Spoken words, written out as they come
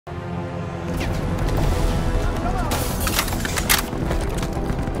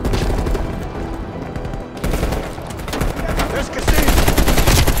There's Kassim!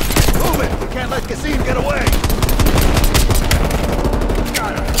 Move it! We can't let Kassim get away!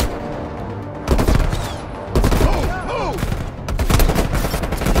 Got him! Move! Move!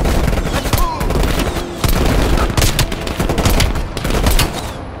 Let's move!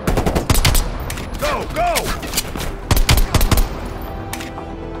 Go! Go!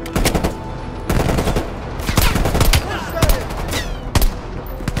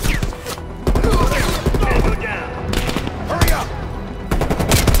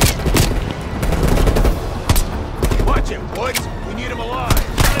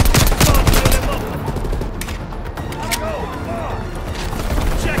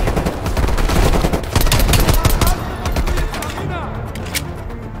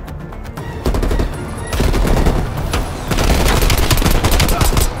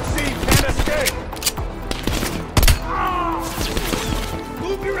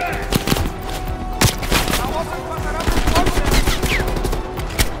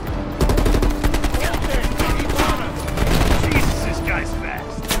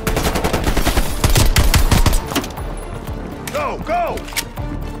 Go!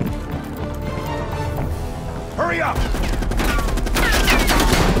 Hurry up!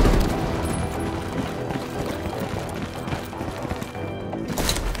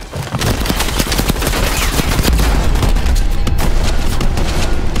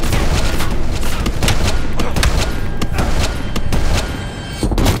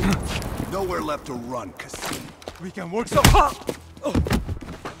 Nowhere left to run, Kassim. We can work so hard!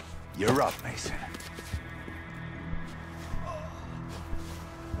 You're up, Mason.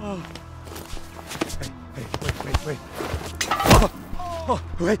 Oh.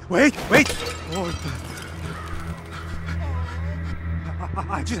 Hey, wait. Wait! Oh.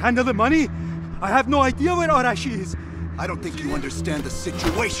 I just handled the money. I have no idea where Arashi is. I don't think you understand the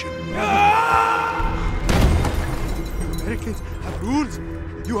situation. Americans have rules.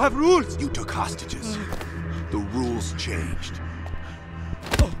 You have rules. You took hostages. The rules changed.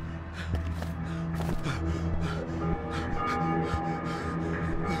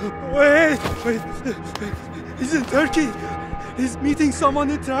 Wait! He's in Turkey. He's meeting someone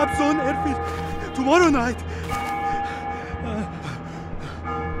in Trap Zone airfield tomorrow night.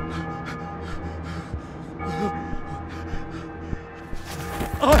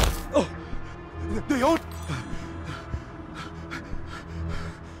 They don't.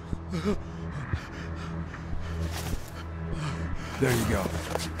 There you go.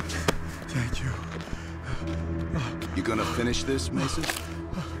 Thank you. You gonna finish this, Mason?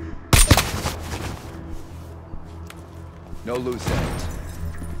 No loose ends.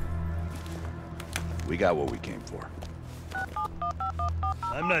 We got what we came for.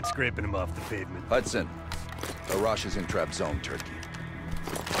 I'm not scraping him off the pavement. Hudson, Arash is in Trap Zone, Turkey.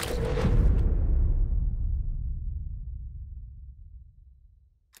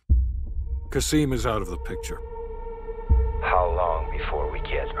 Kassim is out of the picture. How long before we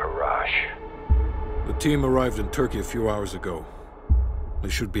get Arash? The team arrived in Turkey a few hours ago. They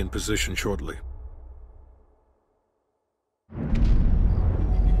should be in position shortly.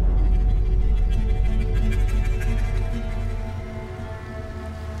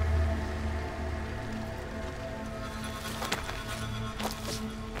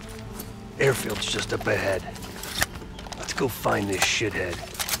 Airfield's just up ahead. Let's go find this shithead.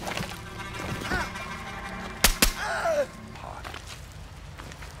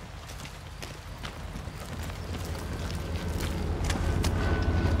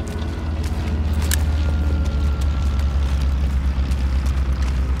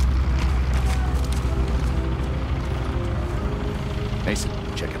 Mason,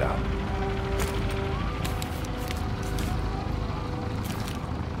 check it out.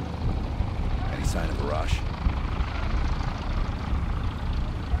 Any sign of Arash?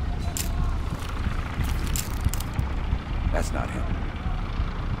 That's not him.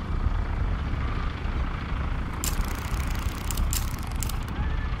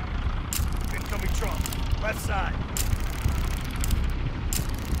 Incoming truck. Left side.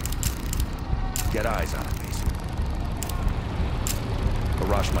 Get eyes on it, Mason.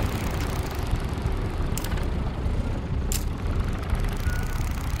 Arash might be in trouble.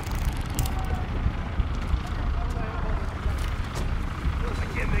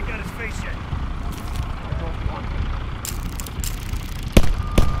 Again, they got his face yet.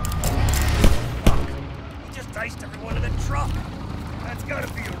 He just diced everyone in the truck. That's gotta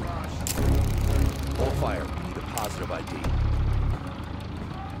be Arash. Hold fire. We need a positive ID.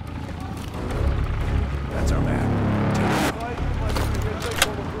 That's our man.